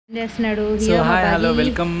చేస్తున్నాడు. So hi hello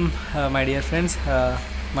welcome my dear friends.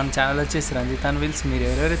 మన channel వచ్చేసి రంజిత్ అండ్ విల్స్. మీరు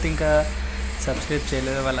ఎవరెవరైతే ఇంకా సబ్స్క్రైబ్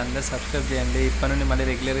చేయలేదో వాళ్ళందరూ సబ్స్క్రైబ్ చేయండి. ఇప్పటి నుండి మళ్ళీ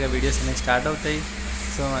రెగ్యులర్గా వీడియోస్ అనేవి స్టార్ట్ అవుతాయి.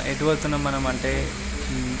 సో ఎటు పోతున్నాం మనం అంటే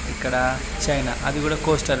ఇక్కడ చైనా, అది కూడా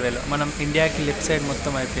కోస్టల్ వేలో. మనం ఇండియాకి లెఫ్ట్ సైడ్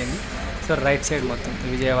మొత్తం అయిపోయింది. సో రైట్ సైడ్ మొత్తం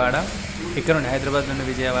విజయవాడ, ఇక్కడ నుండి హైదరాబాద్ నుండి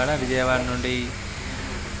విజయవాడ నుండి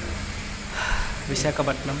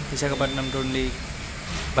విశాఖపట్నం నుండి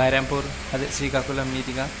బైరాంపూర్, అదే శ్రీకాకుళం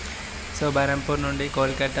మీదుగా. సో బైరాంపూర్ నుండి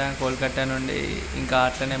కోల్కతా నుండి ఇంకా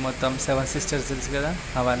అట్లనే మొత్తం 7 సిస్టర్స్ తెలుసు కదా,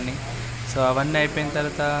 అవన్నీ. సో అవన్నీ అయిపోయిన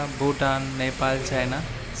తర్వాత భూటాన్, నేపాల్, చైనా.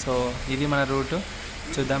 సో ఇది మన రూటు.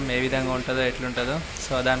 చూద్దాం ఏ విధంగా ఉంటుందో ఎట్లుంటుందో.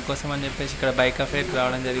 సో దానికోసం అని చెప్పేసి ఇక్కడ బైక్ అఫేర్కి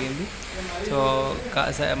రావడం జరిగింది. సో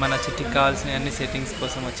మన చిట్టికి కావాల్సిన అన్ని సెట్టింగ్స్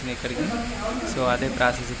కోసం వచ్చినాయి ఇక్కడికి. సో అదే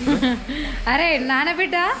ప్రాసెస్ ఇప్పుడు. అరే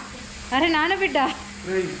నానబిడ్డ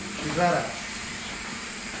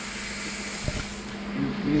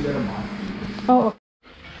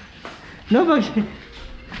No, Bhageera.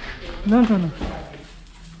 No.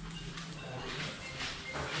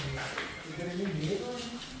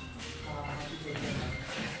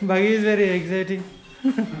 Bhageera is very exciting.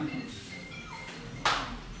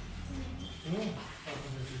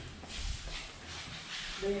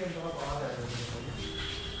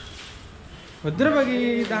 వద్దురా బగి,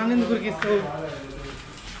 దాన్ని ఎందుకు ఉరికిస్తావు?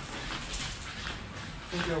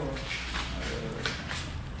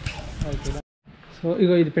 సో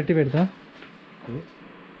ఇగో ఇది పెడతా.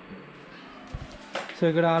 సో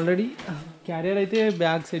ఇక్కడ ఆల్రెడీ క్యారియర్ అయితే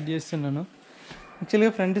బ్యాగ్ సెట్ చేస్తున్నాను.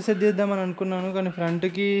 యాక్చువల్గా ఫ్రంట్ సెట్ చేద్దామని అనుకున్నాను, కానీ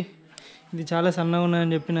ఫ్రంట్కి ఇది చాలా సన్నగా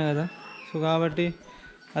ఉన్నదని చెప్పిన కదా. సో కాబట్టి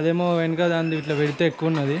అదేమో వెనక దాన్ని ఇట్లా పెడితే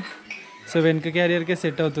ఎక్కువ ఉన్నది. సో వెనక క్యారియర్కే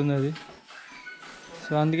సెట్ అవుతుంది అది.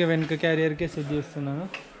 సో అందుకే వెనక క్యారియర్కే సెట్ చేస్తున్నాను.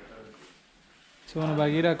 సో మన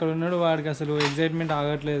బగీరా అక్కడ ఉన్నాడు, వాడికి అసలు ఎగ్జైట్మెంట్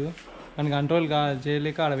ఆగట్లేదు, వాడికి కంట్రోల్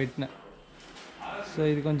చేయలేక ఆడ పెట్టిన. సో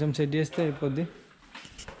ఇది కొంచెం సెట్ చేస్తే అయిపోద్ది.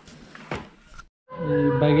 ఈ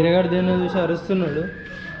బగీరా గారు దేని చూసి అరుస్తున్నాడు.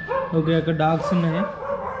 ఓకే, అక్కడ డాగ్స్ ఉన్నాయి,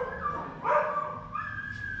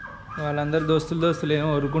 వాళ్ళందరూ దోస్తులు ఏమో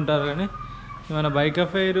వరుకుంటారు. కానీ మన బైక్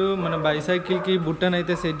అఫైర్, మన బైసైకిల్కి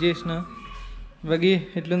బుట్టనైతే సెట్ చేసిన. బగి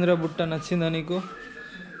ఎట్లుందిరా బుట్ట, నచ్చిందా నీకు?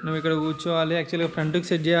 నువ్వు ఇక్కడ కూర్చోవాలి. యాక్చువల్గా ఫ్రంట్కి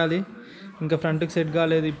సెట్ చేయాలి, ఇంకా ఫ్రంట్కి సెట్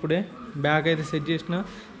కాలేదు. ఇప్పుడే బ్యాక్ అయితే సెట్ చేసిన.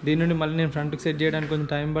 దీని నుండి మళ్ళీ నేను ఫ్రంట్కి సెట్ చేయడానికి కొంచెం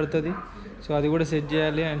టైం పడుతుంది. సో అది కూడా సెట్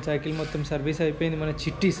చేయాలి. అండ్ సైకిల్ మొత్తం సర్వీస్ అయిపోయింది. మన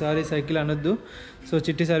సైకిల్ అనొద్దు. సో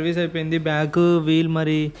చిట్టి సర్వీస్ అయిపోయింది. బ్యాక్ వీల్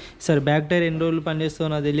బ్యాక్ టైర్ ఎన్ని రోజులు పనిచేస్తుందో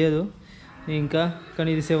నాకు తెలియదు ఇంకా. కానీ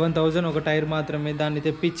ఇది 7,000 ఒక టైర్ మాత్రమే. దాన్ని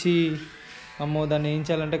తెప్పించి దాన్ని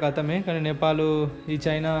వేయించాలంటే కథమే. కానీ నేపాల్, ఈ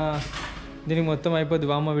చైనా దీనికి మొత్తం అయిపోద్ది.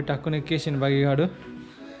 వామ్మ వీటి టక్కున ఎక్కేసింది బగిగాడు.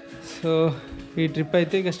 సో ఈ ట్రిప్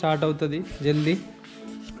అయితే ఇక స్టార్ట్ అవుతుంది జల్దీ.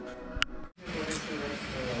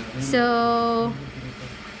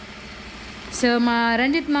 సో మా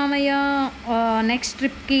రంజిత్ మామయ్య నెక్స్ట్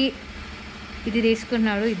ట్రిప్కి ఇది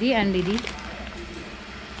తీసుకున్నాడు, ఇది అండ్ ఇది.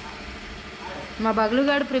 మా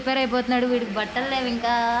బగులుగాడు ప్రిపేర్ అయిపోతున్నాడు, వీడికి బట్టలు లేవు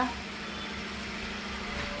ఇంకా.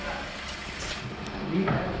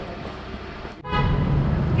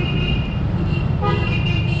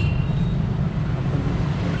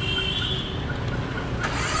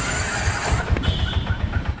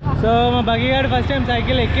 సో మా బగీగాడు first time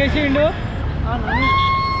cycle ఎక్కేసిండు.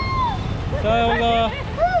 So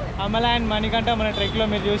Amala and Manikanta మన ట్రెక్లో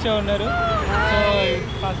మీరు చూసే ఉన్నారు. So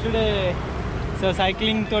first day so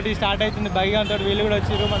cycling తోటి స్టార్ట్ అవుతుంది. బగీగా తోటి వీళ్ళు కూడా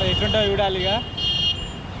వచ్చారు. మనం ఎట్లుంటో చూడాలి ఇక.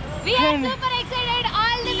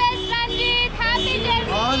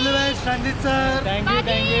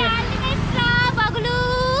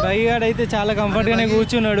 బగీగాడు అయితే చాలా కంఫర్ట్గానే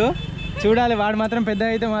కూర్చున్నాడు. చూడాలి, వాడు మాత్రం పెద్ద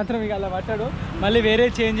అయితే మాత్రం ఇక అలా పట్టాడు. మళ్ళీ వేరే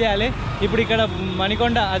చేంజ్ చేయాలి. ఇప్పుడు ఇక్కడ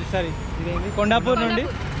ఇదేంటి కొండాపూర్ నుండి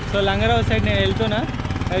సో లంగరావు సైడ్ నేను వెళ్తున్నా.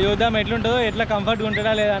 చూద్దాం ఎట్లుంటుందో, ఎట్లా కంఫర్ట్గా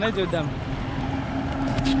ఉంటుందా లేదా అనేది చూద్దాం.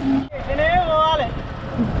 ఇట్లనే పోవాలి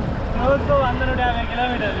రోజుకు 150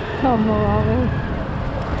 కిలోమీటర్లు.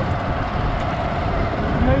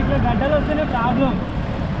 ఇట్లా గడ్డలు వస్తేనే ప్రాబ్లం.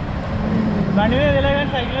 బండి మీద వెళ్ళగానే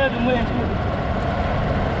సైకిల్ మీద దుమ్ము తెచ్చుకుంటుంది.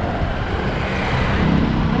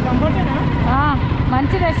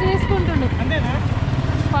 మంచి రెస్ట్ తీసుకుంటుండు. అంతేనా?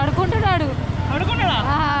 పడుకుంటున్నాడు.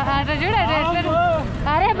 అట్లా చూడు.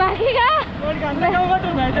 అరే బాగా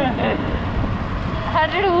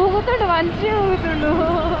అటు ఊగుతుండు, మంచిగా ఊగుతుండు.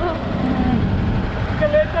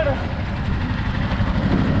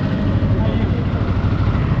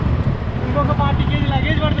 ఇంకొక 40 kg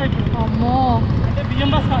లగేజ్ పడుతుంది. అమ్మో, అంటే బియ్యం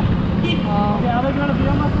బస్తా 50 కిలోల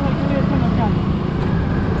బియ్యం బస్తా వేసుకొని వచ్చాను.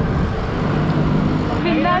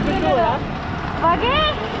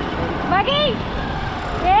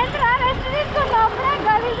 ఏంట్రా రెస్ట్ తీసుకున్నావు?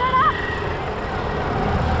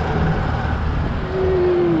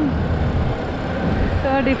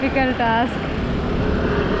 Difficult task.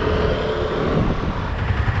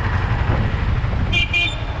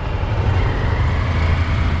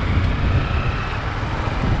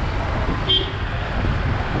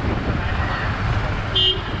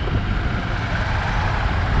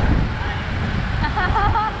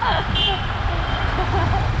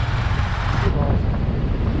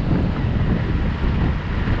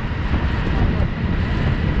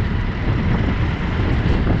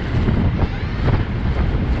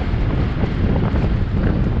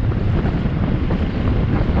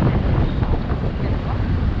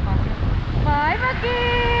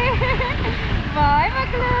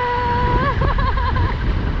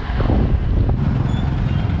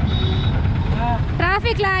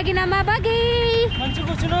 Traffic లాగినమ్మా buggy. మంచి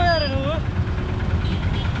కూర్చున్నావు నువ్వు.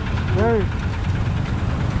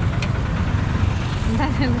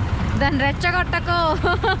 దాన్ని రెచ్చగొట్టకు.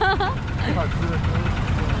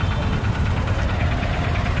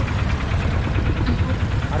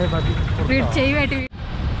 వీడు చెయ్యి పెట్టి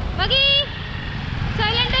బగీ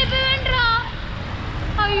సైలెంట్ అయిపోయావంట్రా.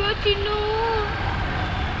 అయ్యో చిన్ను.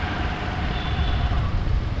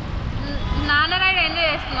 నాన్న రైడ్ ఎంజాయ్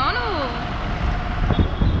చేస్తున్నావు నువ్వు.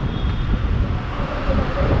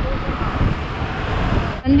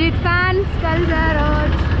 రంజిత్ ఫ్యాన్స్ కలిసా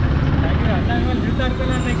రోజు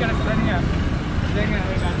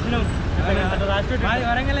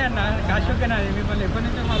వరంగలే అన్న కాశోకేనా మిమ్మల్ని ఎప్పటి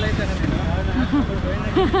నుంచో ఫాలో అవుతాను నేను.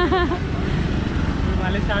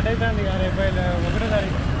 మళ్ళీ స్టార్ట్ అవుతుంది కదా రేపు 1వ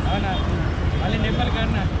తారీఖు. అవునా మళ్ళీ నేపాల్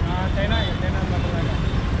కన్నా చైనా ఇట్లా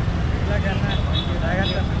కన్నా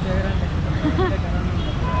జాగ్రత్త చేయరండి.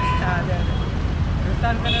 అదే అదే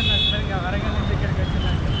చూస్తాను కదా ఇంకా వరంగల్ నుంచి ఇక్కడికి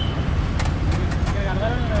వచ్చిందండి.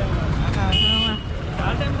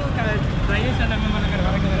 చాలా టైంలో ట్రై చేశాను మిమ్మల్ని ఇక్కడ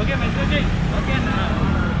వరంగల్. ఓకే మెసేజ్ ఓకే అన్న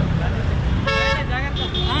జాగ్రత్త.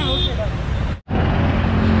 ఓకే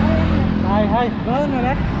హాయ్ హాయ్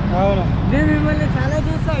బాగున్నారా? అవునా నేను మిమ్మల్ని చాలా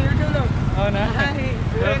చూస్తా యూట్యూబ్లో. అవునా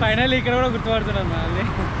ఫైనల్ ఇక్కడ కూడా గుర్తుపడుతున్నాను మళ్ళీ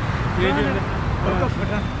యూట్యూబ్లో.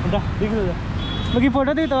 మీకు ఈ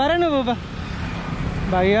ఫోటో దిగుతావారా నువ్వు?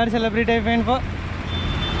 బాగా గారు సెలబ్రిటీ అయిపోయింది పో.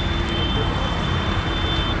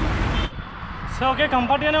 సో ఓకే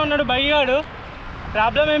కంఫర్ట్గానే ఉన్నాడు బైగాడు,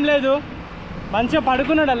 ప్రాబ్లం ఏం లేదు, మంచిగా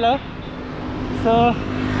పడుకున్నాడు అలా. So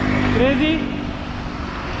crazy.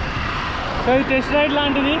 సో ఇది టెస్ట్ రైడ్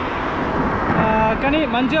లాంటిది కానీ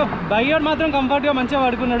మంచిగా బైగాడు మాత్రం కంఫర్ట్గా మంచిగా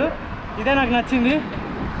పడుకున్నాడు. ఇదే నాకు నచ్చింది.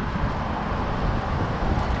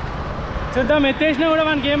 చూద్దాం ఎత్తేసినా కూడా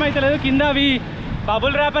మనకి ఏమవుతలేదు. కింద అవి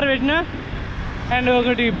బబుల్ ర్యాపర్ పెట్టినా అండ్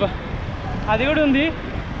ఒకటి అది కూడా ఉంది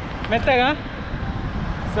మెత్తగా.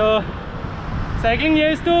 సో సైక్లింగ్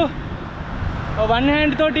చేస్తూ వన్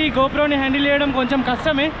హ్యాండ్ తోటి గోప్రోని హ్యాండిల్ చేయడం కొంచెం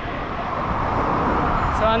కష్టమే.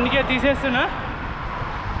 సో అందుకే తీసేస్తున్నా.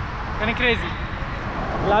 కానీ crazy,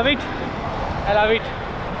 love it, I love it.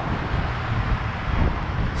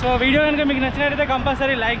 So video కనుక మీకు నచ్చినట్టయితే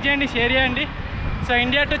కంపల్సరీ లైక్ చేయండి, షేర్ చేయండి. So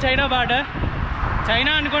India to China border,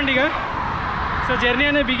 China అనుకోండి ఇక. సో జర్నీ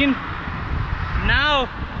అనేది బిగిన్ నా.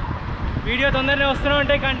 వీడియో తొందరనే వస్తూనే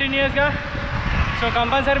ఉంటాయి కంటిన్యూస్గా. సో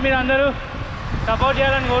కంపల్సరీ మీరు అందరూ సపోర్ట్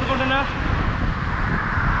చేయాలని కోరుకుంటున్నా.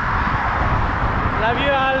 Love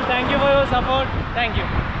you all, thank you for your support, thank you.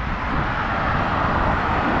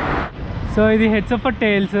 So ఇది హెడ్స్ ఫర్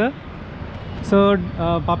టైల్స్. సో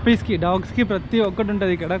పప్పీస్కి, డాగ్స్కి ప్రతి ఒక్కటి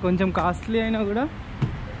ఉంటుంది ఇక్కడ. కొంచెం కాస్ట్లీ అయినా కూడా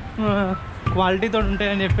క్వాలిటీతో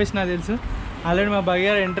ఉంటాయని చెప్పేసి నాకు తెలుసు. ఆల్రెడీ మా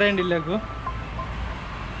బగీరా ఎంటర్ అయ్యింది ఇళ్ళకు.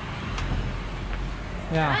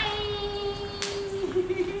 యా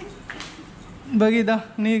బగీదా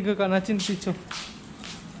నీకు నచ్చింది తెచ్చు.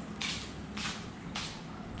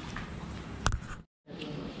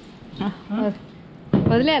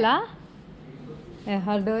 వదిలేలా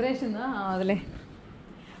డోర్ వేసిందా? వదిలే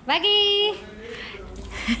బగీ.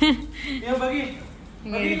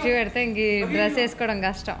 ఇంక ఇచ్చి పెడితే ఇంక డ్రెస్ వేసుకోవడం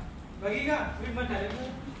కష్టం.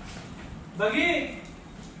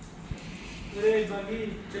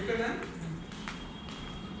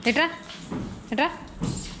 ఎట్రా ఎట్రా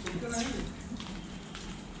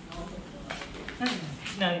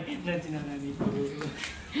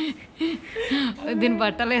దీని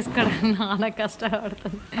బట్టలు వేసుకోవడం చాలా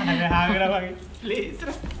కష్టపడుతుంది.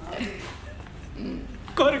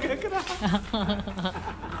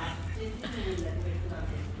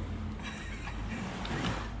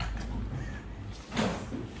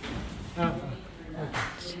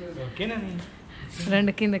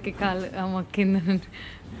 రెండు కిందకి కాలు అమ్మ కింద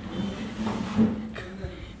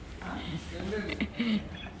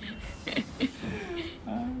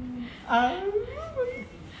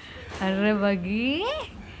అర్రే బగీ.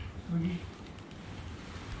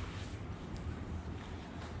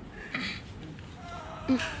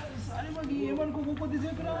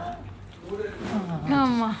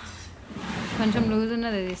 అమ్మా కొంచెం లూజ్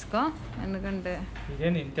ఉన్నది తీసుకో, ఎందుకంటే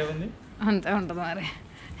ఇంతే ఉంది, అంతే ఉంటుంది మరి.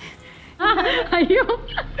 అయ్యో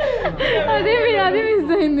అది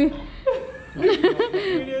మిస్ అయింది.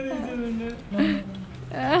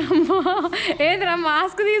 ఏంద్రా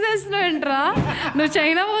మాస్క్ తీసేస్తున్నావు ఏంట్రా, నువ్వు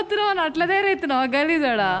చైనా పోతున్నావు అని అట్లా తయారవుతున్నావు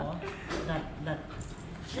గలీజోడా.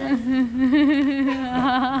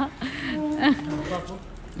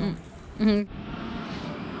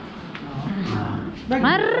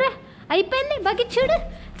 అర్రే అయిపోయింది బగి, చూడు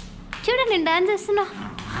చూడు నేను డాన్స్ చేస్తున్నా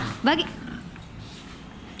బగి.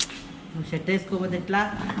 షర్ట్ వేసుకోపోతే ఎట్లా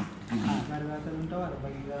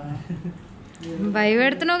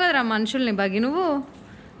భయపెడుతున్నావు కదరా మనుషుల్ని బగి నువ్వు.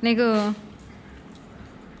 నీకు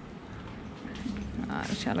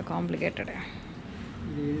చాలా కాంప్లికేటెడ్.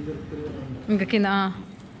 ఇంకా కింద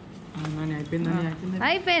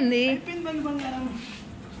అయిపోయింది.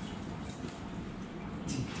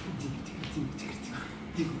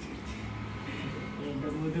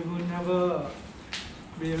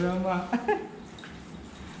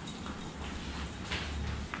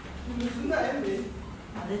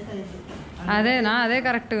 అదేనా, అదే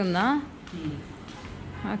కరెక్ట్గా ఉందా?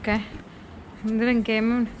 ఓకే, ఇందులో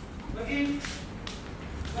ఇంకేమి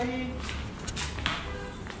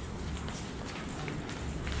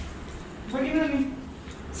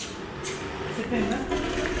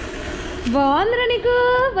బాగుందిరా నీకు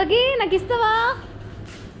బగి, నాకు ఇస్తావా?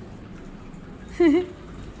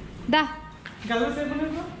 దా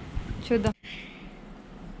చూద్దాం.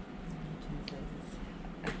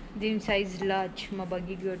 దీని సైజ్ లార్జ్, మా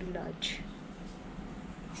బగ్గి గోడు లార్జ్.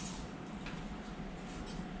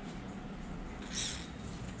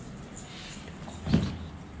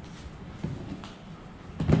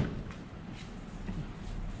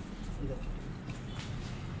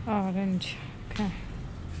 Orange, okay.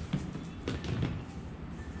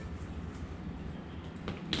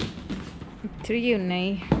 త్రీ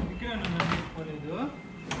ఉన్నాయి,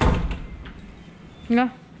 ఇంకా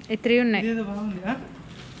ఈ త్రీ ఉన్నాయి.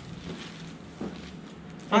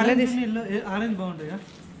 ఆరెంజ్ బాగుంటాయా?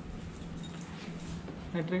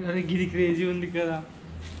 అరే గిది క్రేజీ ఉంది కదా,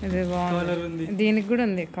 ఇది బాగుంది. దీనికి కూడా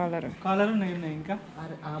ఉంది కాలర్. కాలర్ ఉన్నాయి ఇంకా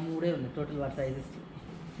ఆ మూడే ఉన్నాయి టోటల్ వాటి సైజెస్.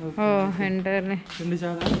 ఓ ఎంటర్లీ రెండు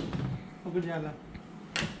చాలా, ఒకటి చాలా.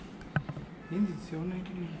 ఏంది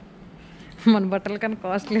 799? మన బట్టలు కానీ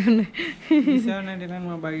కాస్ట్లీ ఉన్నాయి. 799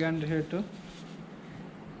 మా బైక్ అంటే షర్టు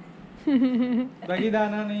బగి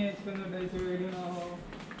దానా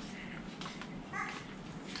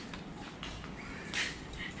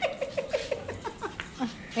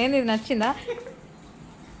ఏంది ఇది నచ్చిందా?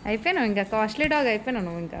 అయిపోయినావు ఇంకా, కాస్ట్లీ డాగ్ అయిపోయినావు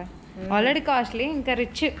నువ్వు ఇంకా. ఆల్రెడీ కాస్ట్లీ, ఇంకా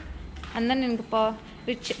రిచ్ అందరిని ఇంకా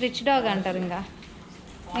రిచ్ డాగ్ అంటారు. ఇంకా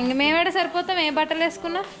మేమేడ సరిపోతాం, ఏ బట్టలు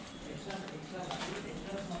వేసుకున్నా.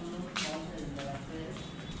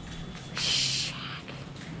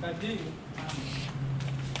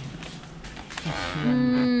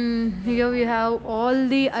 Here we have all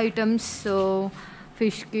the items, so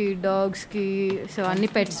fish ki, dogs ki, so అన్ని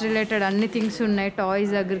pets related అన్ని things ఉన్నాయి.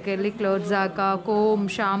 టాయ్స్ దగ్గరికి వెళ్ళి క్లోత్స్ దాకా, comb,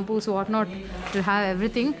 shampoos, what not, you have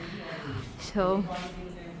everything. So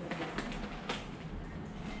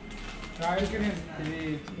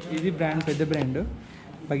ఇది బ్రాండ్, పెద్ద బ్రాండ్.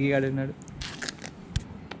 బగ్గిగాడు ఉన్నాడు.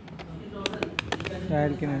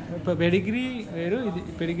 పెడిగ్రీ వేరు, ఇది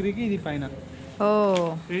పెడిగ్రీకి ఇది పైన. ఓ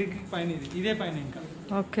పెడిగ్రీ పైన, ఇదే పైన ఇంకా.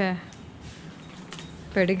 ఓకే,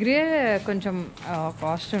 పెడిగ్రీ కొంచెం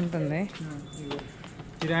కాస్ట్ ఉంటుంది.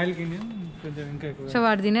 రాయల్ కింగ్ కొంచెం ఇంకా ఎక్కువ. సో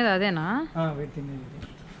వాడు తినేది అదేనా? వీడు తినేది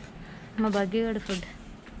మా బగ్గిగాడు ఫుడ్.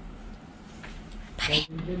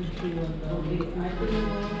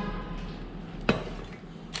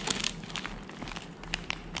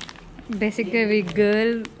 బేసిక్గా ఇవి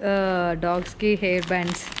గర్ల్ డాగ్స్కి హెయిర్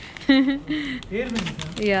బ్యాండ్స్.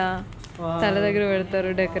 యా, తల దగ్గర పెడతారు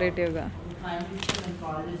డెకరేటివ్గా.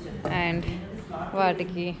 అండ్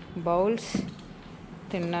వాటికి బౌల్స్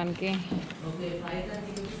తినడానికి.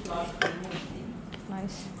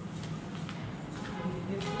 నైస్.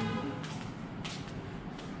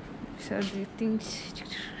 So the things.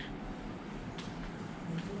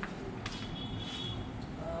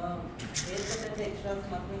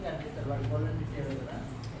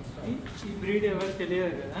 ఈ బ్రీడ్ ఎవరు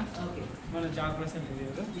తెలియదు కదా, మన జాబ్ కోసం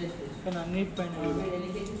తెలియదు, కానీ అన్నిటిపైన.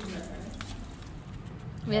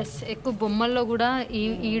 ఎస్, ఎక్కువ బొమ్మల్లో కూడా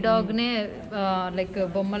ఈ డాగ్నే లైక్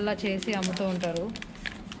బొమ్మల్లా చేసి అమ్ముతూ ఉంటారు.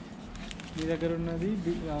 మీ దగ్గర ఉన్నది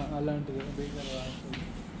అలాంటిది.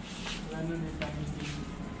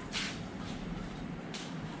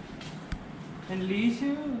 అండ్ లీష్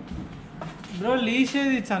బ్రో, లీష్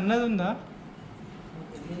ఇది సన్నది ఉందా?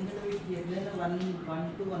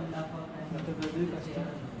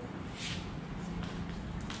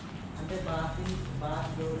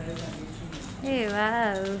 Hey,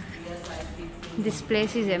 wow. This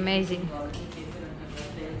place is amazing.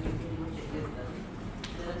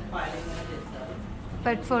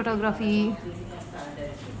 Pet photography.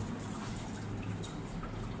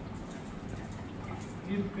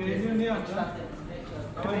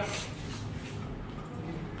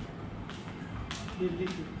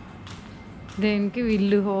 దేనికి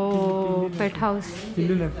ఇల్లు హో పెట్ హౌస్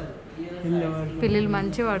పిల్లలు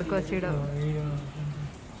మంచి వాడుకోవచ్చు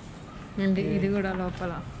అండి. ఇది కూడా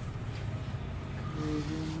లోపల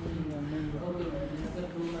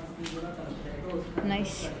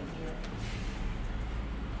నైస్.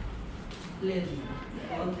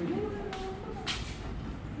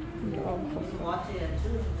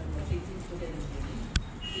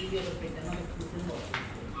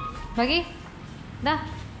 బగి దా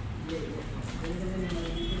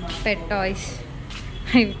పెట్ టాయ్స్.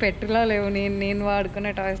 ఇవి పెట్టులో లేవు, నేను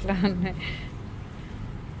వాడుకునే టాయ్స్లో ఉన్నాయి.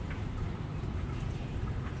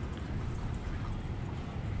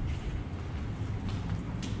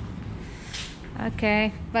 ఓకే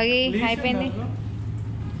బగి అయిపోయింది.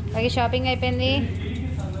 బగి షాపింగ్ అయిపోయింది.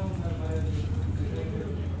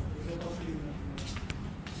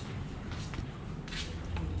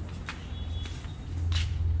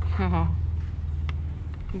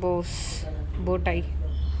 బోస్ బోటాయి.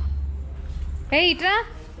 ఏ ఇట్రా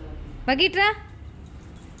బగి ఇట్రా.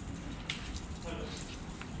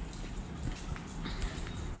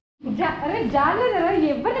 అరే జాలేదరా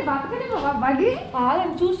ఎవరిని బతకని బగి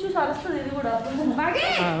చూసి చూసి అరుస్తుంది. ఇది కూడా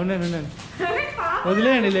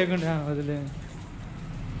వదిలేయండి, లేకుండా వదిలేయండి.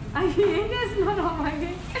 ఏం చేస్తున్నావు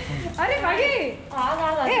బగి? అరే బగి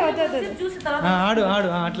ఆడు ఆడు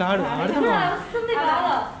అట్లా ఆడు ఆడుతున్నా.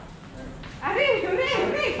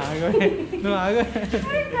 నువ్వు ఆగ.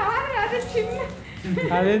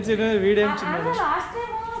 అదేం చిన్నది, వీడేం చిన్నది.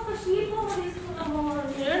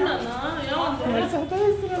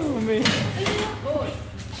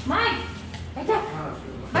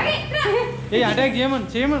 అటాక్ చేయమను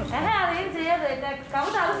చేయమను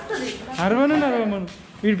అరవను అరవమను.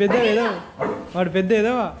 వీడు పెద్ద ఏదో, వాడు పెద్ద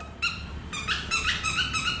ఏదోవా.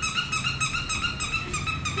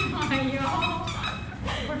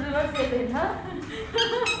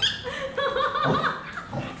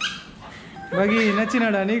 బగి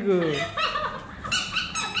నచ్చినాడా నీకు?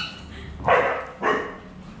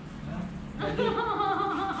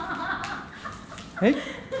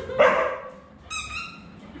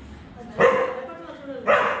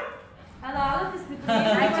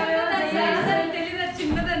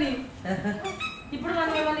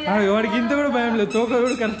 వాడికి ఇంత కూడా భయం లేదు, తోక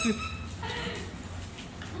కూడా కరెక్ట్.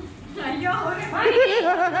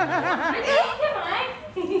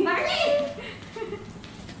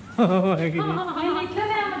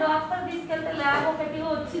 డాక్టర్ తీసుకెళ్తే ల్యాబ్ ఒకటి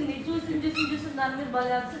వచ్చింది, చూసి చూసి చూసి దాని మీద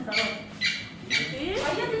బలాల్సిన తర్వాత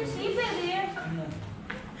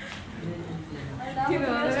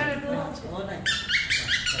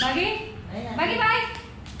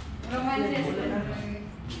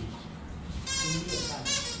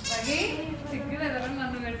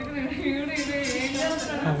నన్ను పెట్టుకుని ఏం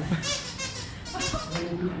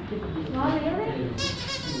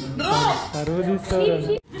పరువు తీస్తావు.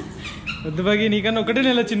 వద్దు బగి, నీకన్నా ఒకటే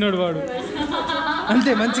నెల చిన్నోడు వాడు.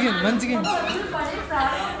 అంతే మంచిగా మంచిగా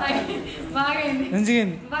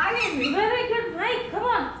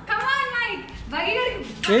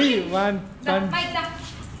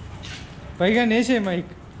పైగా నేసే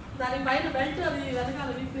మైక్.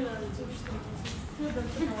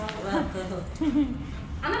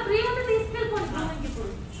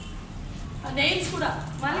 నెయిల్స్ కూడా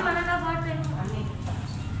మళ్ళీ మన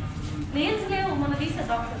నెయిల్స్ లేవు, మన తీసే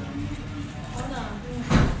డాక్టర్.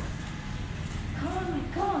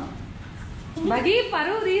 బగి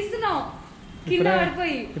పరువు తీస్తున్నావు కింద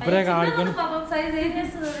పడిపోయి.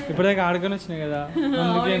 ఇప్పుడే ఆడుకొని వచ్చినాయి కదా,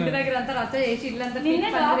 ఇంటి దగ్గర అంతా రచ్చ చేసి ఇల్లంతా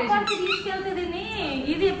తీసుకెళ్తే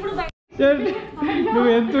ఇది ఎప్పుడు నువ్వు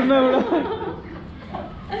ఎంతున్నా కూడా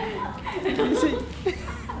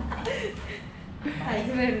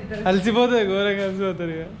అలసిపోతుంది, ఘోరంగా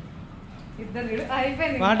అలసిపోతుంది.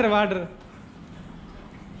 వాటర్ వాటర్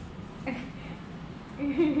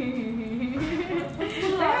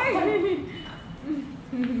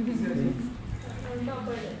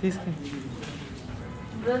తీసుకుని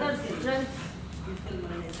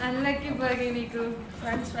అల్లకి బగి నీకు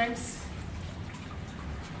ఫ్రెండ్స్.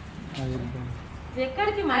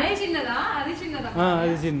 ఎక్కడికి మరే చిన్నదా? అది చిన్నదా?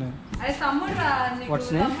 అది చిన్న. అది తమ్ముడు రా,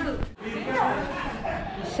 తమ్ముడు.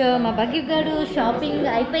 సో మా బగ్గీ గారు షాపింగ్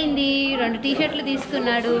అయిపోయింది. 2 టీ-షర్ట్లు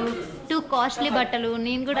తీసుకున్నాడు. 2 కాస్ట్లీ బట్టలు.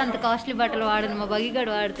 నేను కూడా అంత కాస్ట్లీ బట్టలు వాడను, మా బగ్గీ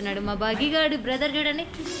గారు వాడుతున్నాడు. మా బగ్గీ గారు బ్రదర్ చూడండి,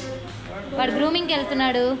 వాడు గ్రూమింగ్కి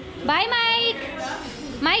వెళ్తున్నాడు. Bye mic,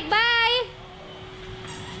 mic bye.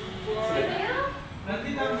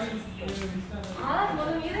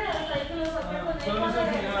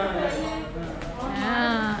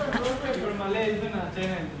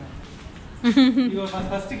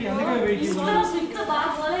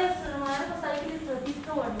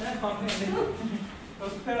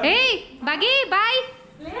 ఏయ్ బగ్గీ బాయ్.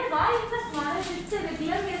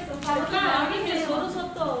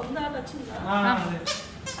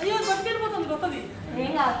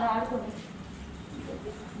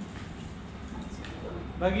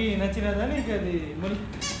 బగి నచ్చినదా నీకు? అది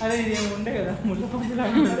అదే ఇది ఏమి ఉండే కదా ముళ్ళ పందిలా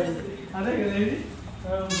ఉంటుంది, అదే కదా ఇది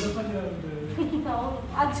ముళ్ళ పందిలా ఉంటుంది.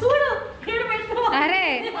 అరే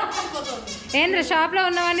ఏంద్ర షాప్లో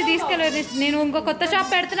ఉన్నవన్నీ తీసుకెళ్ళి నేను ఇంకో కొత్త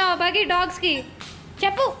షాప్ పెడుతున్నావా బగ్గీ డాగ్స్కి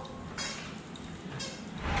చెప్పు.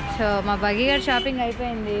 సో మా బగ్గీ గారు షాపింగ్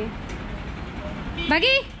అయిపోయింది.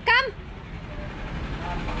 Buggy come.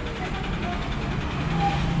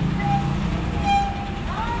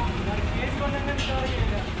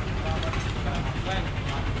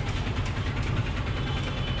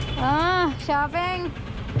 షాపింగ్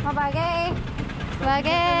మా బగే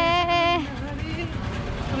బగే.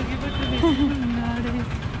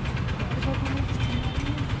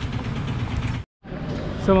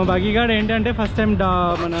 సో మా బగ్గీ గారు ఏంటంటే ఫస్ట్ టైం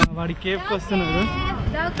మన వాడి కేవ్కి వస్తున్నారు.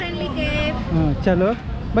 Dog friendly cave. చలో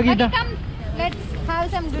buggy come let's have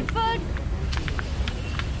some good food.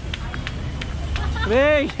 రే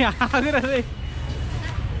ఆగురా రే.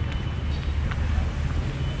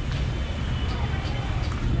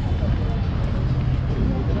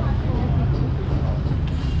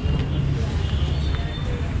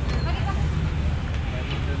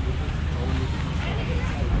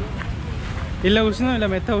 ఇలా కూర్చుందాం, ఇలా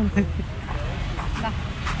మెత్త ఉంది.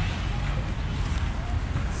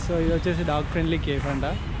 సో ఇది వచ్చేసి డాగ్ ఫ్రెండ్లీ కేఫ్ అంట.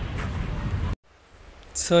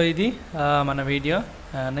 సో ఇది మన వీడియో.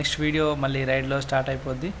 నెక్స్ట్ వీడియో మళ్ళీ రైడ్లో స్టార్ట్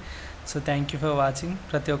అయిపోద్ది. So thank you for watching.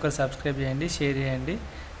 ప్రతి ఒక్కరు సబ్స్క్రైబ్ చేయండి, షేర్ చేయండి,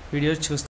 వీడియోస్ చూస్తే